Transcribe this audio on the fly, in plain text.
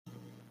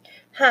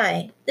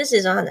Hi, this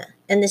is Anna,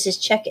 and this is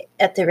Check It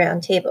at the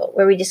Round Table,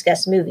 where we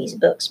discuss movies,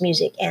 books,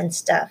 music, and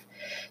stuff.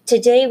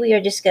 Today we are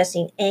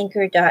discussing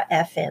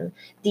Anchor.fm,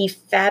 the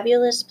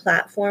fabulous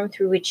platform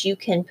through which you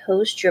can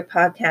post your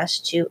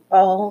podcast to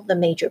all the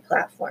major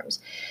platforms.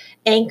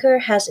 Anchor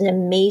has an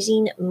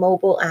amazing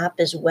mobile app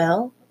as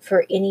well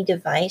for any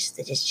device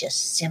that is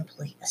just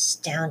simply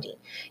astounding.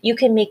 You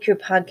can make your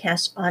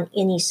podcast on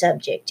any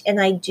subject, and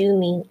I do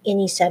mean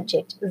any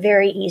subject,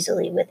 very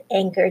easily with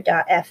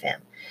Anchor.fm.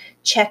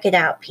 Check it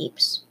out,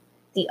 peeps.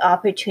 The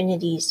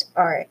opportunities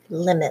are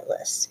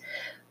limitless.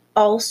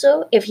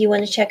 Also, if you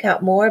want to check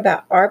out more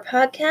about our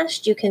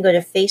podcast, you can go to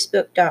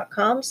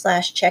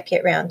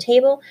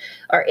facebook.com/checkItRoundtable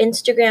or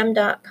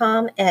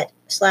instagram.com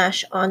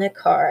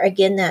 @/Anacar.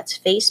 Again, that's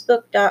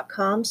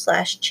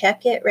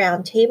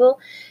facebook.com/checkItRoundtable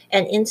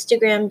and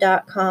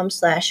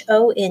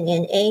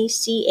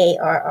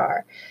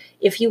instagram.com/ONNACARR.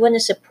 If you want to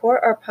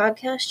support our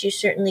podcast, you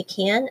certainly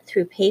can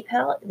through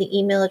PayPal. The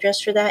email address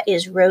for that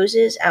is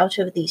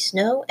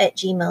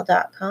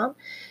rosesoutofthesnow@gmail.com.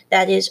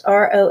 That is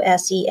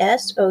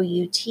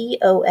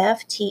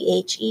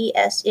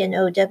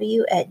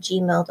ROSESOUTOFTHESNOW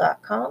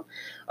 @gmail.com,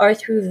 or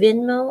through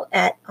Venmo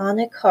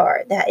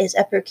 @Anacar. That is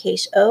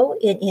uppercase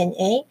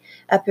ONNA,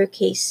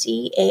 uppercase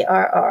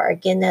CARR.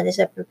 Again, that is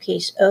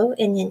uppercase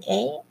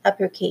ONNA,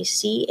 uppercase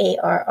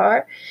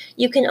CARR.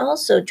 You can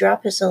also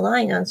drop us a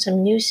line on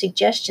some new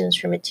suggestions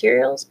for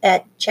materials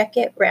at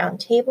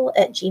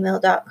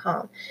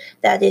checkitroundtable@gmail.com.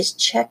 That is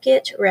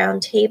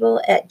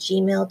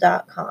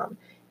checkitroundtable@gmail.com.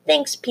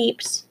 Thanks,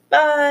 peeps.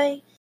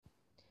 Bye.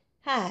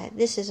 Hi,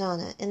 this is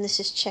Anna, and this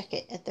is Check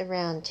It at the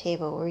Round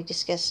Table, where we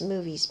discuss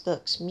movies,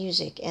 books,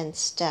 music, and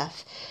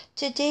stuff.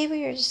 Today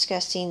we are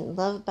discussing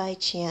Love by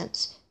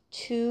Chance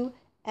 2,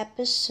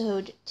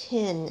 Episode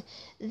 10.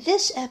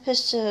 This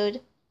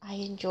episode I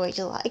enjoyed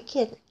a lot.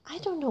 Again, I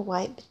don't know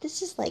why, but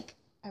this is like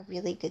a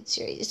really good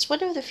series. It's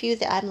one of the few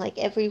that I'm like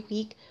every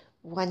week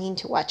wanting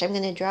to watch. I'm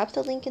going to drop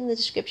the link in the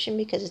description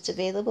because it's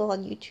available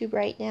on YouTube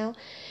right now.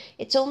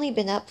 It's only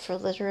been up for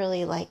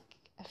literally like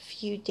a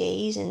few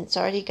days, and it's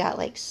already got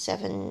like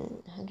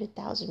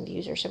 700,000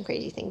 views or some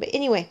crazy thing. But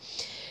anyway,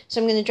 so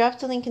I'm going to drop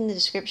the link in the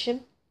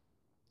description.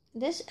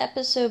 This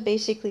episode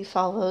basically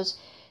follows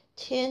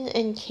Tin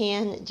and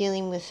Can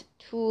dealing with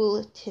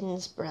Tool,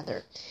 Tin's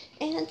brother.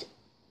 And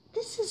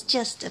this is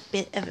just a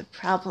bit of a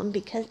problem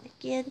because,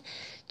 again,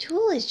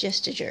 Tool is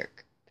just a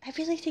jerk. I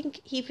really think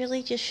he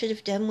really just should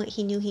have done what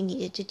he knew he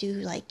needed to do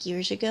like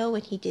years ago,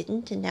 and he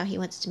didn't, and now he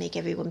wants to make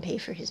everyone pay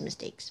for his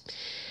mistakes.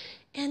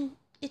 And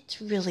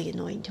it's really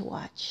annoying to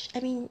watch. I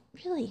mean,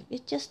 really,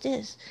 it just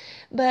is.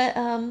 But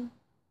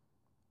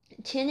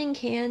Tin and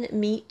Can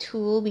meet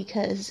Tool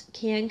because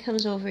Can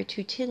comes over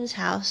to Tin's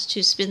house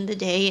to spend the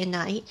day and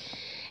night.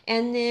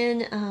 And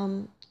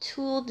then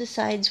Tool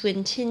decides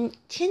when Can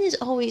is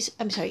always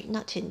hungry.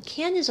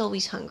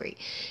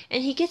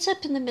 And he gets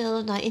up in the middle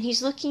of the night and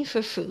he's looking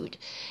for food.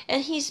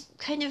 And he's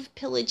kind of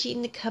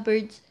pillaging the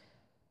cupboards,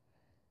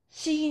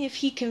 seeing if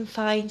he can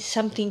find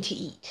something to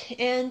eat.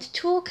 And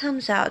Tool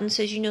comes out and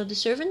says, the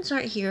servants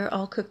aren't here,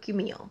 I'll cook your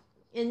meal.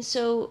 And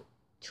so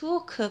Tool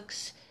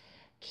cooks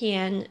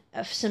Can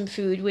some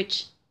food,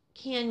 which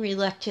Can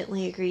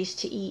reluctantly agrees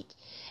to eat.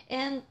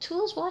 And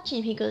Tool's watching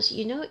him. He goes,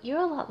 you're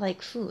a lot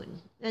like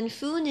Foon. And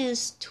Foon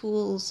is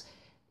Tool's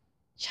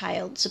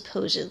child,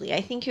 supposedly.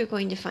 I think you're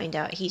going to find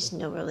out he's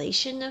no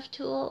relation of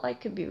Tool. I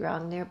could be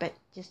wrong there, but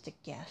just a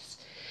guess.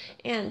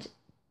 And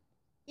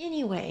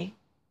anyway,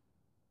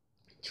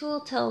 Tool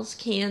tells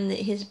Can that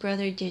his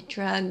brother did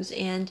drugs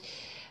and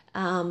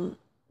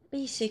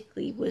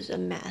basically was a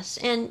mess.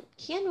 And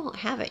Can won't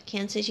have it.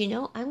 Can says,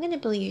 I'm going to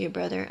believe your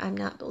brother. I'm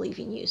not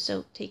believing you.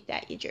 So take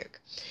that, you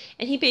jerk.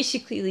 And he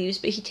basically leaves,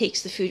 but he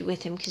takes the food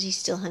with him because he's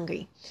still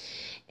hungry.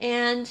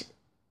 And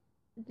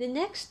the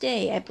next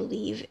day, I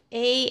believe,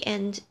 A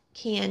and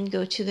Can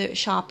go to the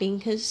shopping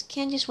because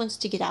Can just wants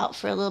to get out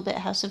for a little bit,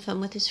 have some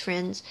fun with his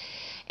friends.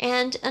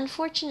 And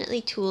unfortunately,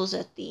 Tool's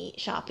at the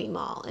shopping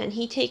mall, and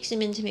he takes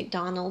him into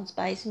McDonald's,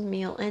 buys him a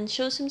meal, and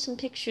shows him some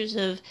pictures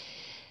of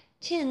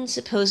Tin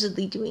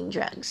supposedly doing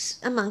drugs,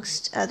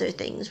 amongst other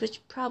things,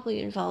 which probably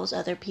involves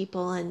other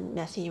people and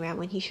messing around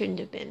when he shouldn't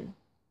have been.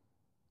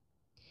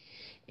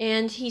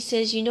 And he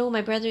says,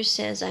 my brother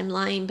says I'm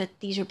lying, but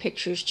these are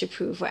pictures to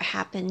prove what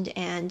happened,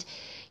 and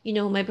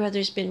my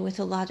brother's been with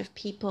a lot of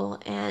people,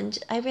 and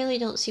I really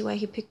don't see why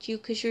he picked you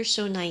because you're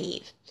so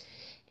naive.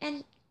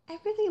 And I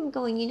really am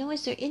going,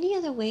 is there any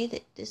other way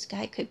that this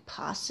guy could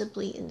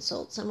possibly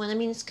insult someone? I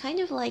mean, it's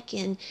kind of like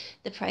in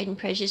The Pride and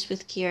Prejudice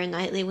with Keira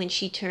Knightley when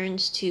she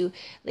turns to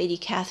Lady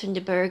Catherine de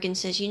Bourgh and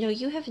says,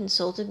 you have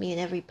insulted me in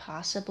every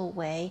possible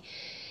way.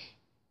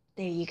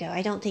 There you go.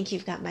 I don't think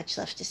you've got much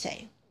left to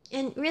say.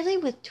 And really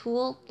with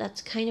Tool,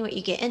 that's kind of what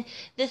you get. And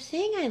the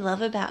thing I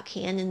love about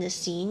Can in this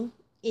scene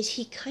is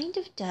he kind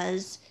of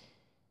does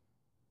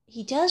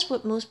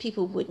what most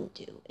people wouldn't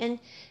do. And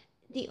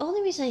the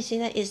only reason I say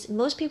that is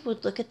most people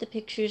would look at the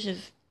pictures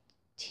of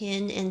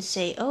Tin and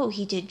say, oh,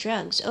 he did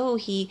drugs. Oh,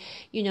 he,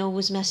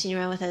 was messing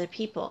around with other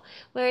people.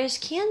 Whereas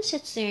Can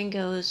sits there and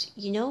goes,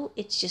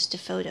 it's just a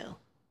photo.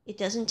 it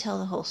doesn't tell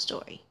the whole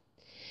story.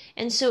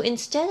 And so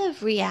instead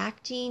of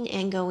reacting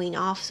and going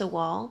off the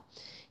wall,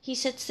 he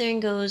sits there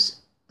and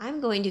goes,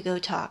 I'm going to go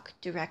talk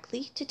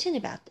directly to Tin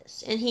about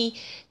this. And he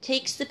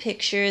takes the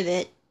picture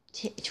that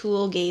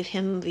Toole gave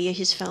him via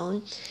his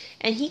phone,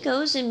 and he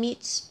goes and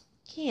meets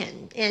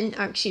Tin.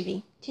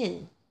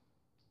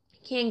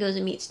 Can goes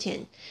and meets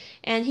Tin.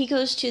 And he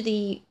goes to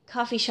the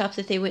coffee shop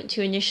that they went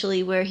to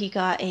initially, where he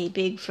got a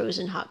big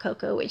frozen hot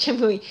cocoa, which I'm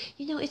going,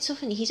 it's so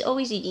funny. He's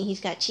always eating. He's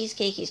got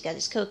cheesecake, he's got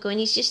his cocoa, and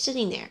he's just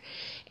sitting there.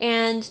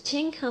 And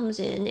Tin comes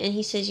in and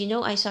he says,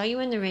 I saw you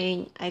in the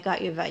rain. I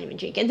got you a vitamin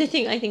drink. And the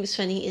thing I think is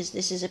funny is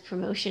this is a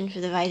promotion for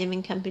the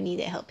vitamin company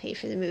that helped pay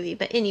for the movie.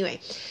 But anyway,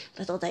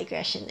 little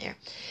digression there.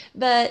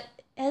 But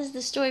as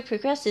the story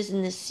progresses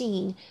in this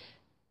scene,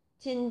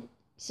 Tin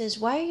says,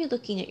 why are you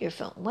looking at your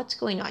phone? What's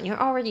going on?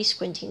 You're already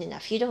squinting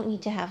enough. You don't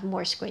need to have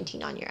more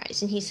squinting on your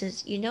eyes. And he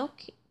says,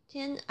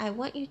 Tin, I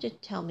want you to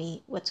tell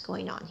me what's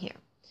going on here.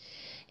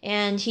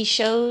 And he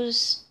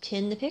shows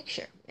Tin the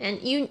picture.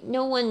 And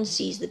no one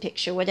sees the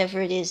picture.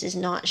 Whatever it is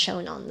not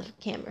shown on the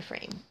camera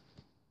frame.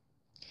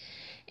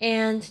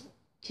 And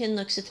Tin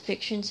looks at the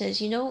picture and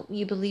says,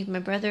 you believe my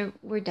brother?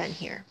 We're done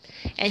here.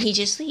 And he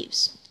just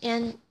leaves.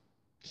 And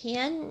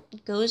Can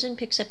goes and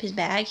picks up his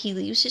bag. He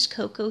leaves his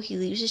cocoa. He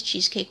leaves his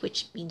cheesecake,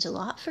 which means a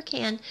lot for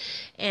Can.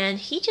 And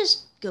he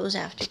just goes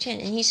after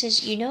Tin. And he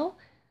says,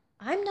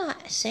 I'm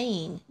not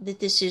saying that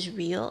this is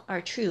real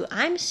or true.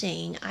 I'm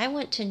saying I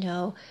want to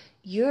know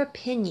your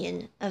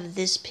opinion of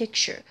this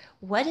picture.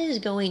 What is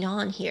going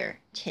on here,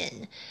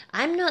 Tin?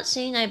 I'm not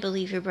saying I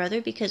believe your brother,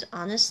 because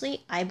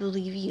honestly, I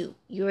believe you.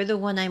 You're the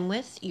one I'm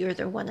with. You're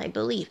the one I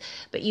believe.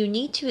 But you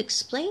need to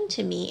explain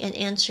to me and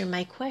answer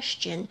my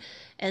question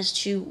as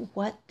to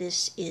what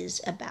this is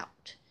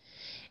about.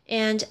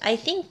 And I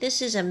think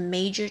this is a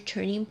major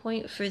turning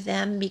point for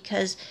them,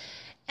 because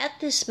at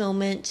this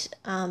moment,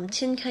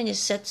 Tin kind of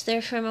sits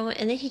there for a moment,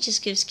 and then he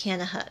just gives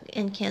Can a hug.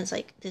 And Can's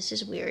like, this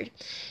is weird.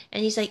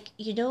 And he's like,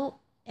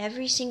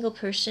 every single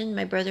person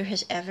my brother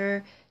has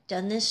ever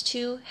done this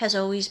to has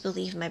always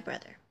believed my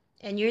brother.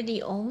 And you're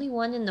the only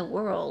one in the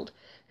world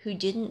who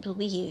didn't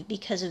believe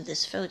because of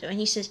this photo. And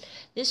he says,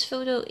 this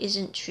photo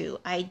isn't true.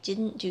 I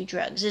didn't do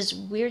drugs. As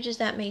weird as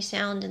that may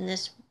sound, and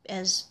this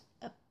as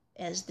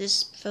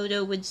this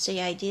photo would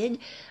say I did,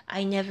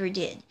 I never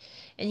did.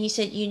 And he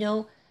said,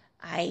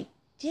 I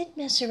did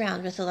mess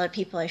around with a lot of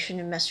people I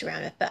shouldn't have messed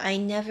around with, but I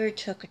never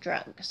took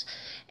drugs.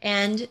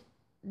 And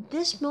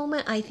this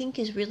moment, I think,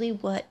 is really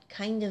what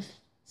kind of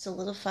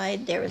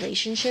solidified their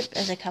relationship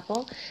as a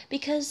couple,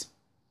 because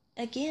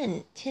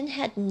again, Tin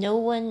had no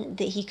one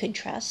that he could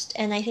trust,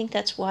 and I think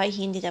that's why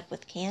he ended up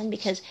with Can,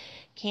 because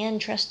Can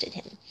trusted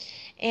him.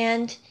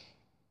 And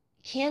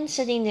Can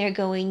sitting there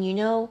going,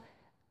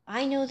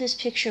 I know this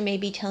picture may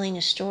be telling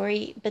a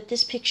story, but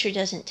this picture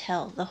doesn't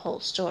tell the whole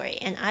story,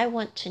 and I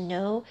want to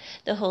know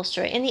the whole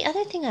story. And the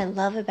other thing I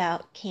love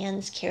about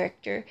Can's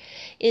character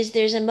is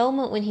there's a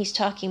moment when he's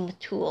talking with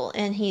Toole,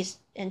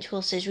 and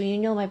Toole says,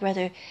 well, my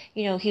brother,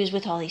 he was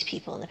with all these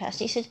people in the past.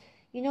 And he said,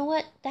 you know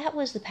what? That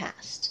was the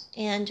past.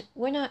 And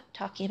we're not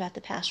talking about the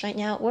past right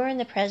now. We're in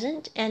the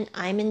present, and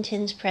I'm in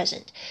Tin's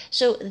present.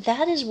 So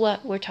that is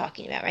what we're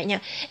talking about right now.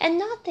 And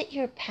not that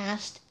your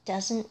past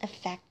doesn't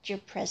affect your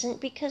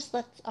present, because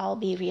let's all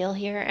be real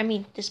here. I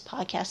mean, this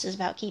podcast is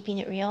about keeping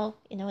it real.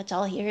 It's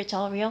all here. It's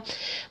all real.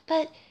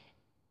 But,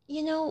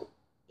 in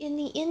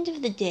the end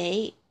of the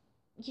day,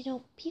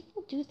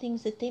 people do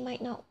things that they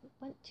might not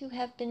want to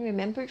have been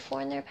remembered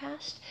for in their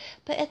past.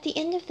 But at the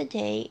end of the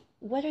day,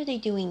 what are they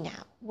doing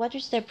now? What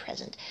is their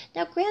present?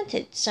 Now,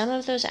 granted, some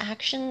of those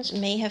actions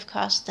may have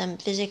cost them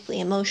physically,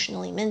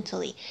 emotionally,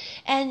 mentally.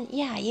 And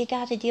yeah, you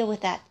got to deal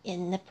with that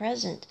in the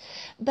present.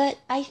 But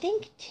I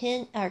think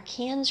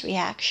Can's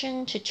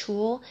reaction to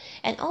Toole,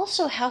 and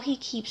also how he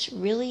keeps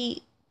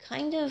really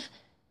kind of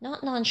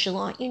not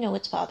nonchalant,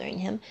 it's bothering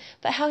him,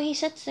 but how he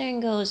sits there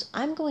and goes,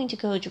 I'm going to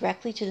go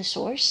directly to the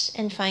source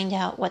and find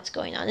out what's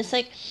going on. It's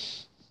like,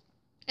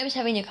 I was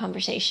having a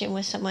conversation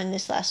with someone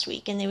this last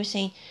week, and they were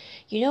saying,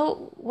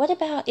 what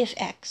about if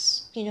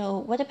X?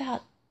 What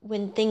about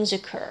when things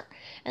occur?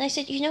 And I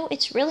said,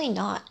 it's really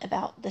not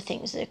about the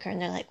things that occur.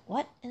 And they're like,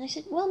 what? And I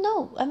said, well,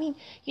 no. I mean,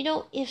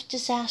 if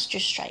disaster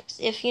strikes,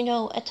 if,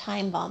 a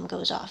time bomb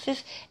goes off,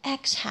 if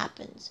X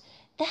happens,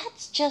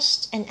 that's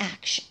just an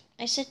action.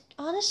 I said,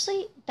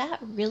 honestly, that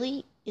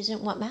really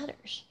isn't what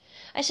matters.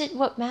 I said,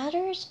 what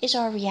matters is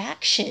our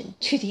reaction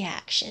to the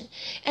action.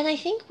 And I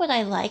think what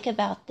I like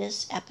about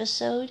this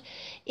episode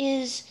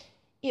is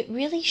it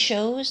really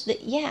shows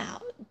that, yeah,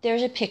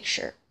 there's a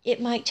picture.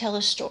 It might tell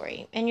a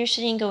story. And you're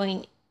sitting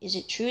going, is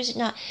it true? Is it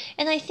not?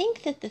 And I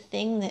think that the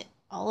thing that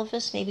all of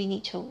us maybe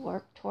need to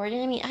work toward,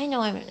 and I mean, I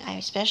know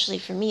especially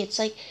for me, it's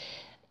like,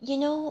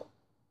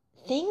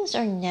 things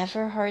are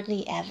never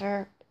hardly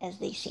ever as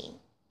they seem.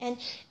 And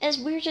as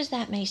weird as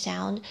that may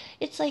sound,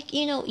 it's like,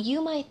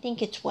 you might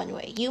think it's one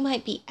way. You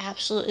might be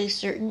absolutely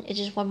certain it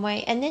is one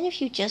way. And then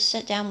if you just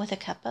sit down with a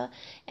cuppa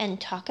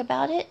and talk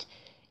about it,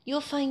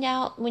 you'll find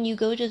out when you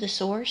go to the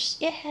source,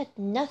 it had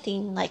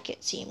nothing like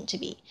it seemed to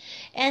be.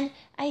 And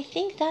I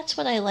think that's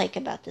what I like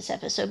about this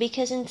episode,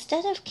 because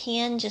instead of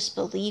Can just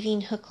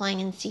believing hook, line,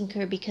 and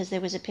sinker because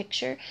there was a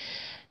picture,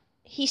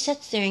 he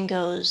sits there and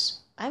goes,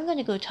 I'm going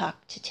to go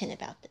talk to Tin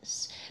about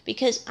this,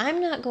 because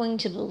I'm not going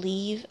to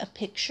believe a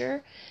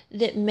picture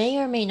that may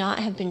or may not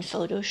have been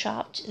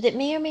photoshopped, that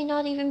may or may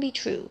not even be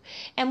true.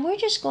 And we're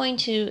just going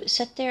to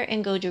sit there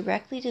and go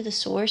directly to the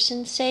source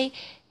and say,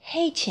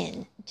 hey,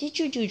 Tin, did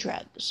you do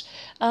drugs?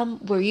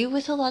 Were you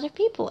with a lot of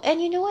people? And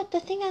you know what?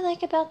 The thing I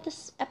like about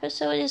this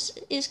episode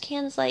is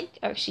Tin's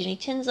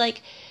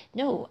like,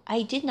 no,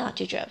 I did not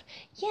do drugs.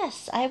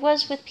 Yes, I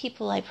was with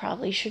people I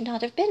probably should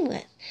not have been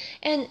with.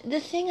 And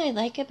the thing I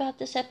like about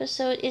this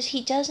episode is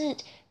he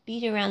doesn't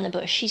beat around the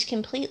bush. He's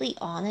completely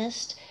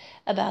honest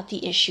about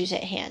the issues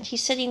at hand.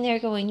 He's sitting there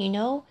going,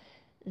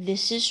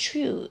 this is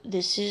true.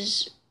 This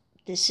is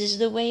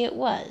the way it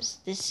was.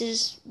 This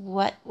is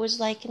what was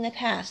like in the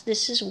past.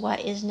 This is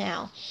what is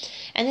now.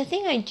 And the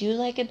thing I do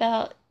like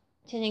about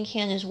Tin and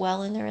Can as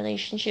well in their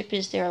relationship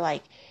is they're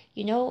like,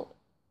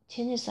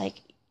 Tin is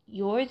like,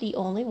 you're the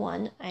only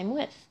one I'm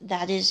with.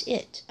 That is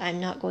it.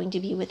 I'm not going to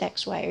be with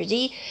X, Y, or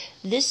Z.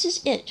 This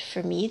is it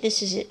for me.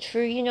 This is it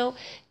for,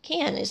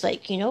 Can is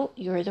like,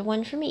 you're the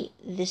one for me.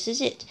 This is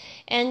it.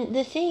 And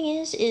the thing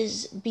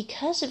is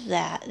because of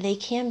that, they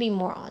can be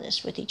more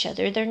honest with each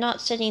other. They're not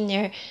sitting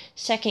there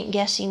second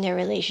guessing their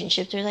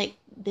relationship. They're like,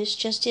 this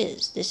just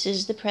is. This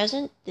is the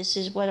present. This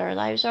is what our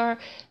lives are.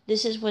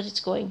 This is what it's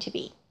going to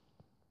be.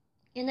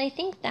 And I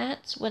think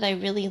that's what I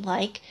really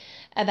like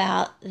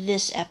about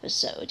this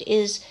episode,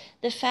 is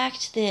the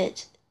fact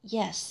that,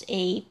 yes,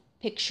 a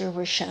picture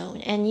was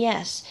shown, and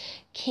yes,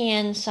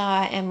 Can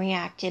saw and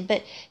reacted,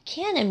 but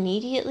Can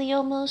immediately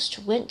almost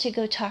went to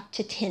go talk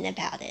to Tin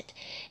about it.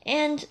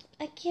 And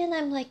again,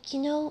 I'm like,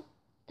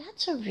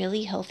 that's a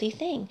really healthy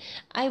thing.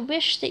 I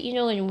wish that,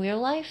 in real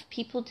life,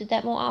 people did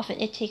that more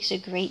often. It takes a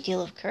great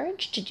deal of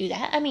courage to do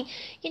that. I mean,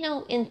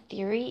 in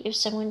theory, if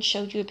someone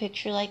showed you a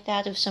picture like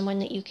that of someone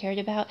that you cared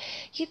about,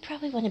 you'd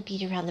probably want to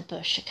beat around the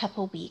bush a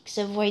couple weeks,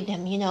 avoid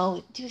them,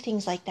 do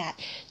things like that,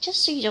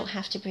 just so you don't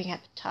have to bring up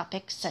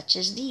topics such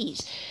as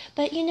these.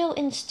 But,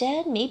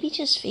 instead, maybe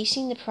just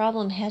facing the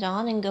problem head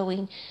on and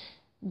going,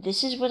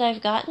 this is what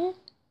I've gotten.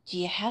 Do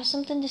you have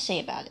something to say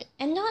about it?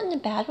 And not in a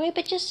bad way,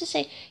 but just to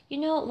say,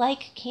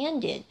 like Can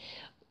did,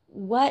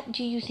 what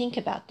do you think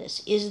about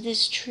this? Is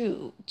this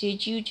true?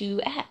 Did you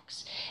do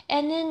X?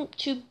 And then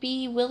to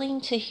be willing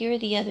to hear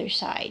the other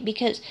side,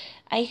 because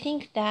I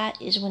think that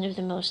is one of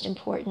the most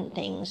important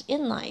things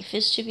in life,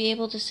 is to be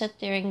able to sit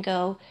there and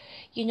go,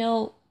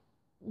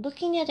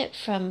 looking at it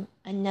from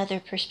another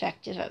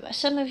perspective.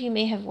 Some of you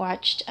may have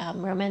watched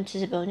Romance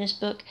is a Bonus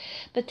Book,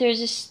 but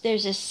there's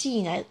a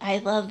scene, I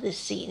love this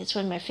scene, it's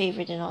one of my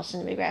favorite in all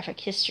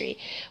cinematographic history,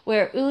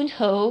 where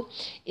Eun-ho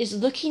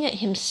is looking at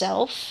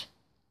himself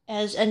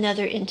as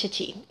another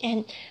entity.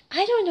 And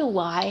I don't know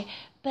why,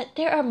 but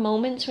there are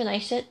moments when I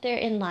sit there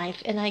in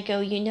life and I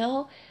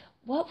go,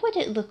 what would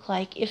it look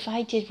like if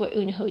I did what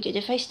Eun-ho did?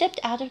 If I stepped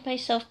out of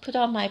myself, put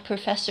on my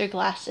professor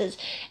glasses,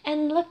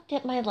 and looked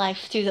at my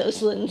life through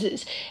those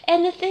lenses.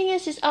 And the thing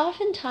is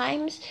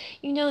oftentimes,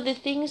 the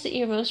things that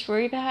you're most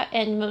worried about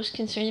and most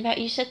concerned about,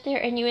 you sit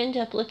there and you end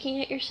up looking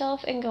at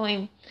yourself and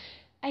going,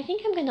 I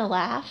think I'm going to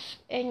laugh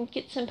and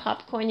get some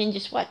popcorn and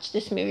just watch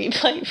this movie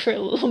play for a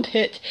little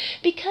bit.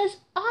 Because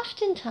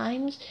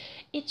oftentimes,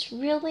 it's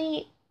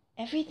really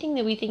everything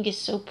that we think is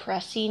so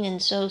pressing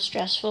and so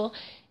stressful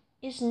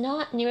is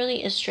not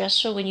nearly as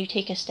stressful when you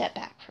take a step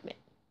back from it.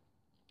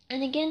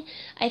 And again,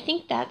 I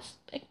think that's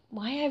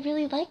why I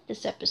really like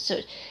this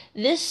episode.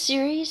 This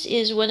series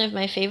is one of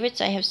my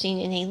favorites I have seen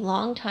in a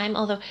long time,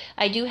 although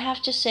I do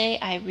have to say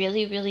I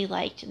really, really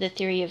liked the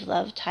Theory of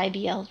Love Thai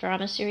BL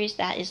drama series.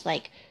 That is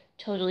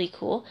totally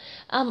cool.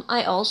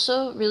 I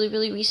also really,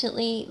 really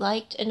recently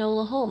liked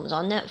Enola Holmes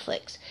on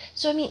Netflix.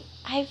 So,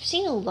 I've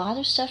seen a lot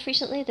of stuff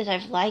recently that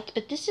I've liked,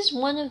 but this is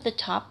one of the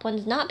top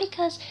ones, not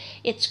because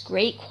it's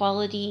great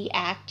quality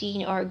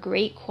acting or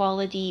great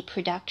quality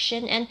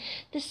production, and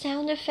the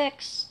sound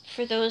effects,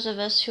 for those of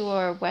us who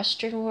are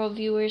Western world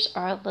viewers,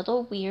 are a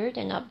little weird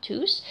and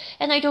obtuse,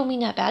 and I don't mean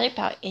that bad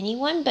about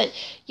anyone, but,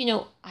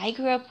 I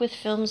grew up with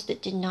films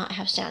that did not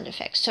have sound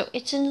effects, so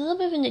it's a little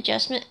bit of an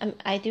adjustment.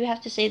 I do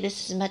have to say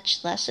this is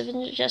much less of an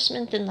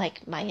adjustment than,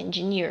 My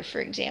Engineer, for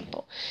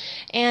example.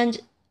 And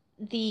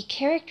the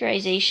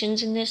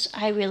characterizations in this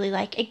I really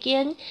like.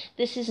 Again,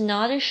 this is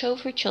not a show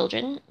for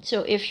children,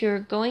 so if you're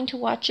going to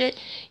watch it,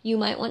 you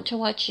might want to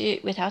watch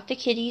it without the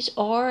kiddies,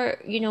 or,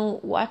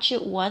 watch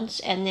it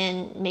once and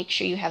then make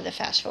sure you have the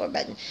fast forward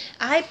button.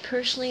 I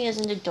personally, as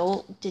an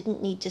adult,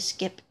 didn't need to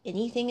skip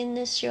anything in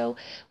this show,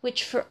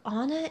 which for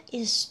Anna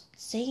is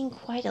saying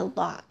quite a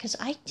lot, because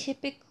I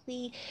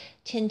typically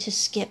tend to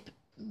skip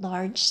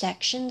large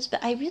sections,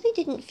 but I really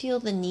didn't feel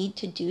the need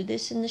to do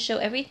this in the show.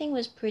 Everything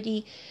was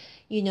pretty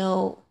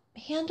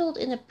handled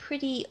in a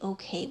pretty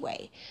okay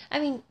way.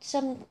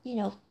 Some,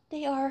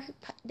 they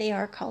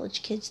are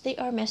college kids, they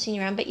are messing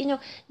around, but,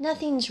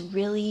 nothing's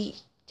really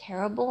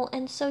terrible,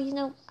 and so,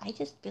 I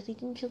just really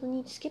didn't feel the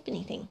need to skip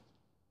anything.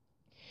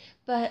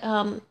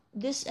 But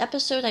this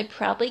episode, I'd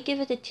probably give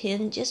it a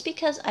 10 just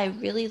because I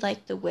really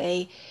liked the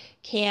way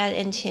Can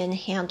and Tin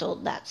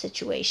handled that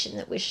situation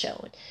that was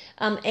shown.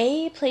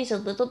 A plays a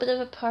little bit of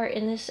a part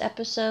in this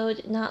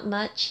episode, not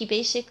much. He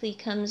basically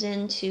comes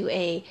into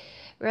a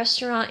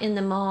restaurant in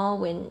the mall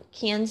when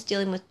Can's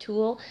dealing with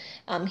Tool.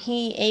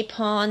 He, A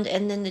Pond,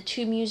 and then the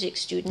two music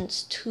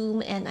students,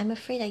 Toom, and I'm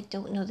afraid I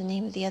don't know the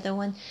name of the other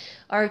one,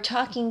 are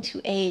talking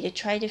to A to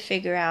try to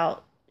figure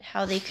out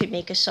how they could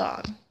make a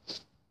song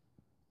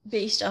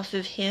based off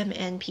of him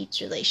and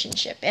Pete's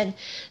relationship and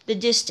the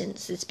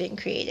distance that's been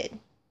created.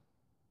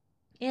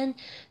 And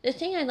the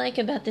thing I like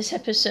about this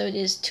episode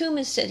is Toom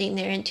is sitting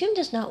there, and Toom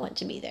does not want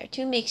to be there.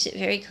 Toom makes it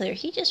very clear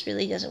he just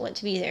really doesn't want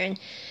to be there.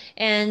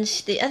 And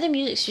the other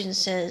music student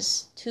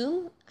says,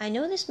 Toom, I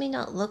know this may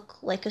not look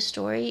like a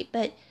story,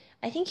 but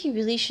I think you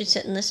really should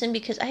sit and listen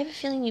because I have a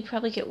feeling you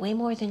probably get way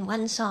more than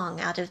one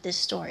song out of this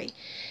story.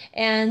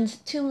 And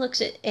Toom looks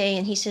at A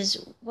and he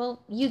says,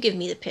 well, you give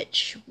me the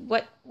pitch.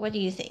 What do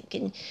you think?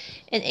 And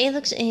A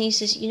looks at A and he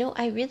says,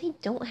 I really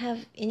don't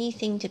have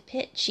anything to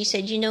pitch. He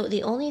said,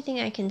 the only thing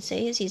I can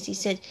say is, he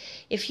said,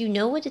 if you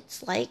know what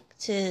it's like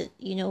to,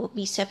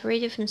 be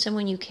separated from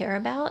someone you care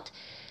about,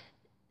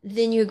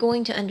 then you're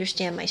going to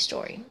understand my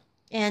story.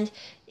 And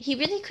he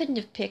really couldn't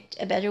have picked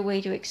a better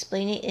way to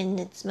explain it in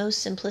its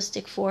most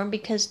simplistic form,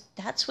 because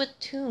that's what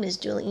Toom is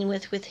dealing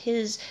with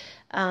his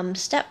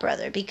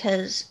stepbrother,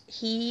 because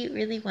he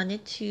really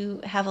wanted to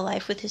have a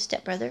life with his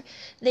stepbrother.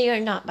 They are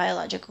not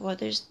biological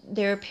brothers.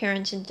 Their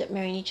parents ended up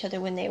marrying each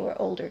other when they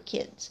were older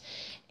kids.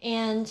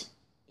 And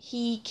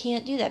he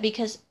can't do that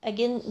because,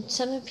 again,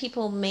 some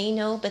people may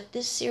know, but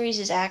this series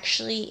is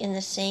actually in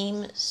the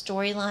same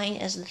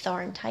storyline as the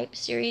Tharn Type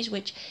series,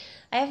 which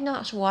I have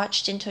not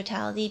watched in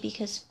totality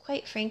because,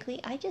 quite frankly,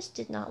 I just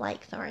did not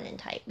like Tharn and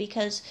Type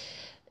because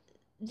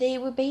they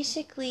were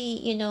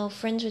basically,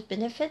 friends with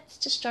benefits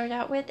to start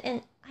out with,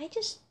 and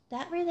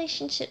that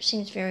relationship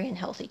seems very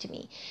unhealthy to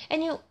me.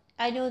 And,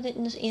 I know that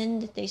in the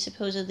end that they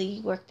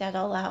supposedly worked that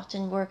all out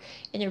and were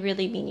in a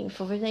really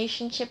meaningful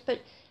relationship,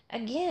 but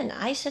again,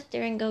 I sit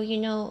there and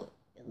go,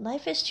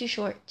 life is too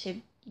short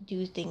to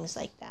do things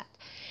like that.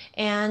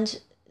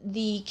 And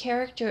the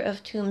character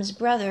of Toom's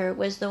brother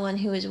was the one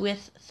who was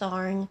with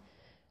Tharn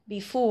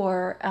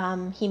before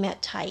he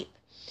met Type,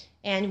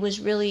 and was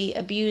really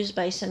abused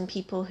by some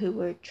people who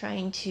were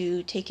trying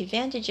to take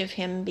advantage of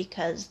him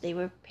because they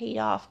were paid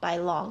off by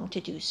Long to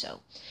do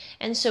so.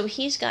 And so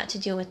he's got to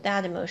deal with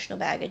that emotional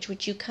baggage,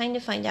 which you kind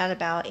of find out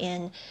about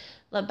in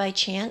Love by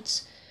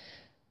Chance.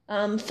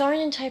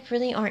 Tharn and Type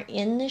really aren't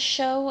in this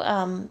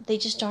show. They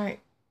just aren't.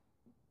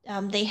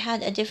 They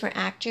had a different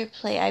actor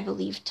play, I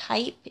believe,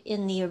 Type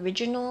in the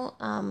original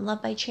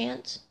Love by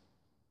Chance.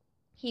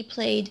 He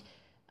played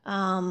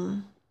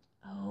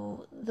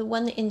the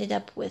one that ended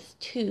up with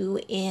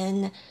 2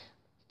 in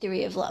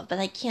Theory of Love, but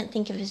I can't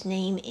think of his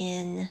name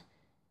in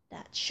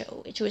that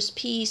show. It was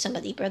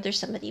brother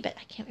somebody, but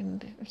I can't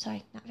remember. I'm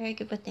sorry, not very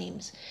good with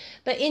names.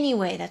 But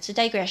anyway, that's a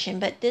digression.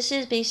 But this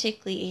is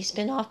basically a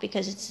spin-off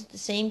because it's the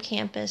same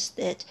campus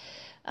that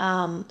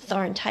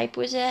Tharn Type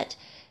was at.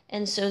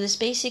 And so this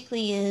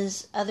basically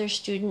is other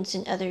students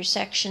in other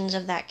sections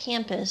of that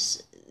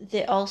campus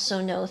that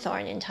also know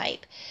Tharn and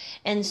Type.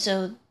 And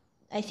so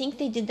I think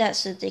they did that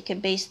so that they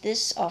could base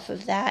this off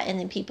of that, and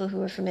then people who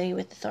are familiar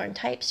with the Tharn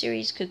Type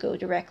series could go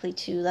directly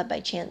to Love by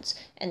Chance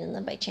and then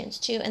Love by Chance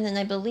 2. And then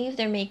I believe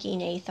they're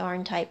making a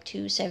Tharn Type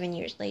 2 7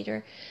 years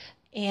later,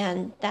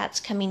 and that's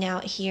coming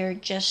out here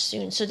just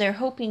soon. So they're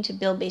hoping to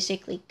build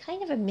basically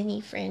kind of a mini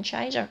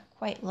franchise, or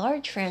quite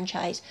large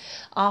franchise,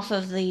 off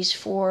of these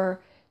 4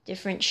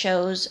 different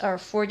shows, or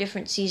 4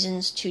 different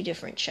seasons, 2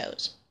 different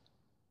shows.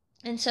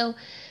 And so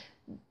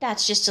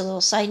that's just a little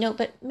side note,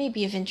 but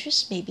maybe of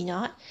interest, maybe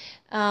not.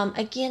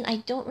 Again, I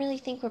don't really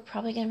think we're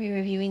probably going to be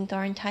reviewing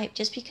Tharn Type,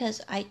 just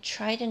because I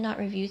try to not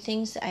review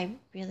things that I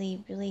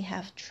really, really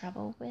have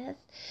trouble with.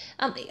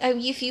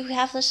 If you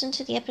have listened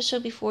to the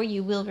episode before,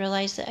 you will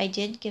realize that I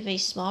did give a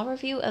small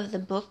review of the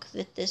book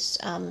that this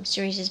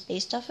series is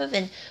based off of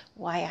and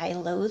why I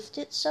loathed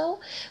it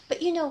so.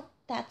 But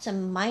that's a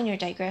minor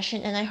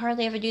digression, and I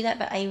hardly ever do that,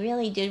 but I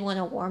really did want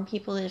to warn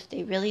people that if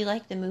they really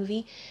like the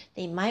movie,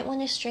 they might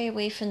want to stray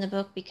away from the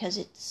book because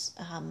it's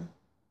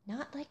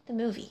not like the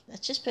movie.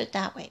 Let's just put it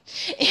that way.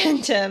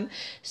 And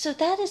so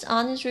that is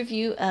Anna's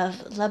review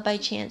of Love by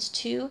Chance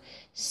 2,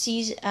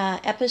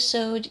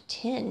 episode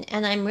 10.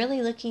 And I'm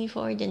really looking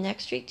forward to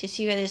next week to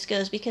see where this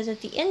goes, because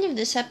at the end of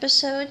this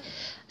episode,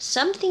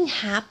 something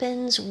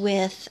happens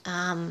with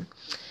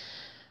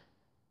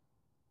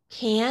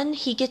Can.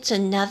 He gets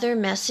another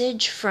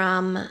message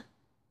from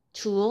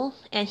Tool,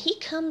 and he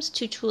comes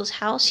to Tool's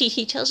house.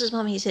 He tells his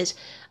mom, he says,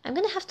 I'm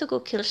going to have to go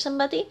kill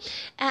somebody,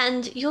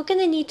 and you're going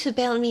to need to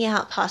bail me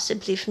out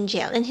possibly from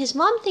jail. And his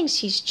mom thinks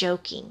he's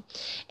joking.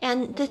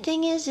 And the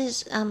thing is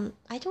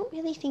I don't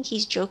really think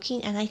he's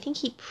joking, and I think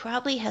he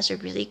probably has a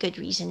really good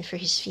reason for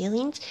his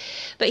feelings.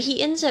 But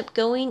he ends up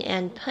going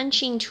and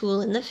punching Tool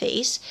in the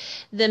face.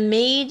 The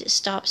maid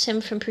stops him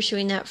from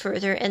pursuing that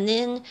further, and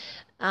then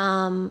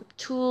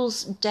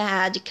Tool's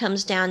dad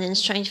comes down and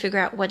is trying to figure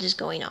out what is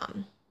going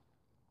on.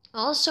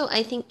 Also,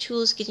 I think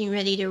Tool's getting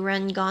ready to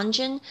run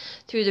Ganjin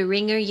through the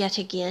ringer yet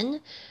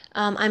again.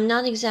 I'm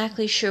not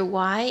exactly sure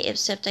why,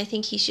 except I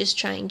think he's just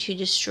trying to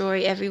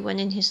destroy everyone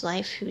in his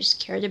life who's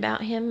cared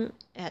about him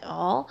at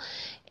all.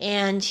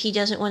 And he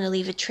doesn't want to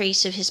leave a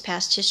trace of his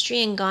past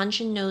history, and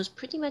Ganjin knows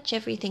pretty much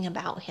everything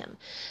about him.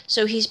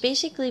 So he's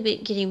basically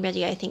getting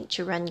ready, I think,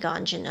 to run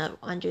Ganjin up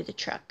under the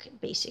truck,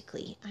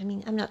 basically. I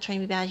mean, I'm not trying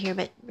to be bad here,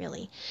 but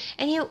really.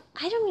 And,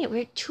 I don't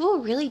know,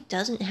 Tool really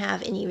doesn't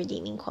have any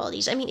redeeming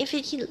qualities. I mean, if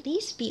he'd at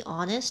least be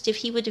honest, if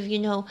he would have,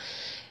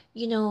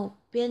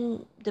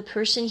 been the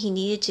person he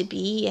needed to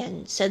be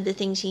and said the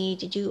things he needed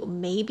to do,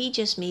 maybe,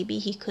 just maybe,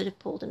 he could have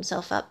pulled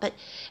himself up. But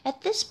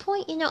at this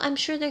point, I'm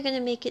sure they're going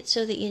to make it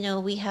so that,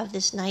 we have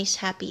this nice,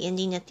 happy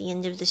ending at the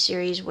end of the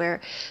series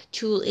where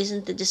Tool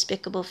isn't the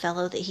despicable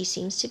fellow that he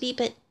seems to be.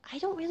 But I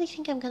don't really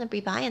think I'm going to be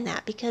buying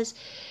that because,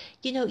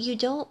 you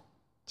don't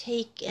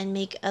take and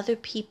make other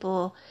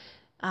people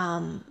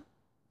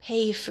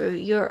pay for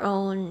your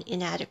own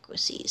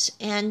inadequacies.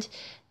 And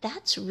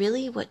that's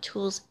really what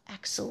Tool's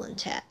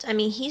excellent at. I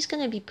mean, he's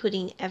going to be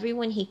putting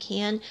everyone he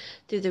can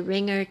through the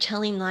ringer,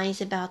 telling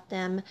lies about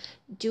them,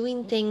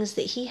 doing things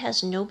that he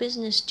has no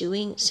business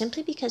doing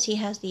simply because he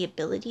has the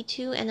ability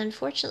to, and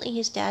unfortunately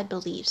his dad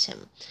believes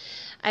him.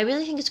 I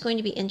really think it's going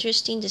to be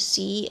interesting to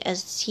see,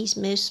 as he's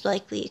most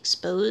likely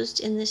exposed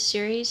in this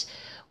series,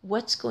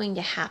 what's going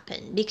to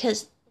happen.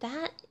 Because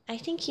that, I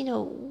think,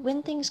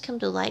 when things come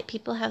to light,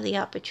 people have the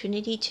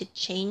opportunity to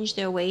change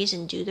their ways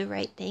and do the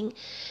right thing.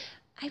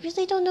 I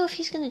really don't know if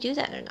he's going to do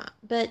that or not,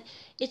 but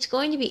it's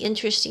going to be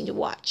interesting to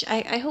watch.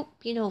 I hope,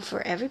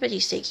 for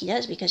everybody's sake he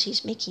does, because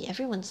he's making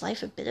everyone's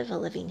life a bit of a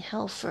living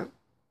hell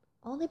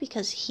only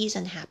because he's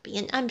unhappy.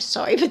 And I'm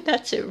sorry, but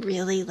that's a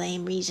really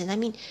lame reason. I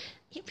mean,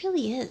 it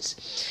really is.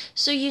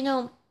 So,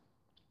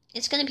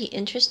 it's going to be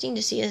interesting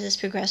to see as this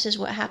progresses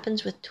what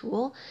happens with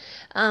Tool.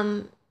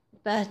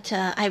 But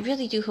I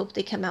really do hope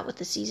they come out with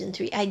the season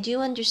 3. I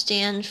do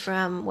understand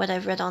from what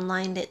I've read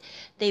online that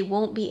they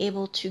won't be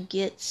able to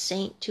get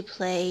Saint to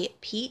play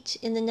Pete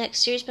in the next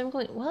series. But I'm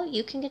going, well,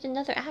 you can get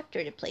another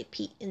actor to play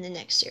Pete in the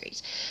next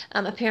series.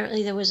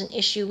 Apparently there was an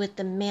issue with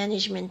the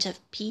management of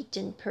Pete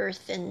and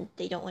Perth, and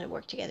they don't want to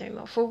work together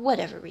anymore for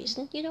whatever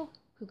reason. Who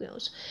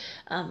knows?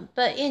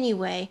 But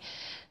anyway,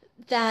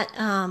 that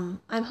I'm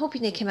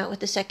hoping they come out with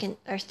the second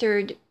or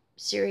third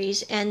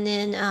series, and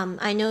then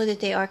I know that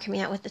they are coming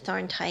out with the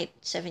Tharn type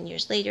 7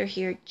 years later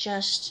here,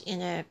 just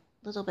in a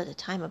little bit of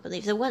time, I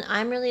believe. The one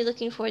I'm really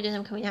looking forward to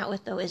them coming out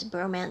with, though, is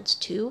Bromance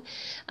 2.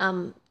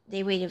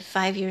 They waited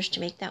 5 years to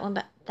make that one,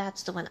 but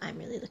that's the one I'm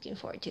really looking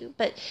forward to.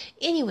 But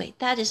anyway,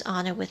 that is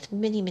Anna with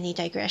many, many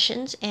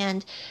digressions,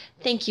 and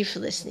thank you for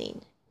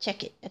listening.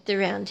 Check it at the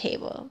round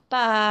table.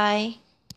 Bye!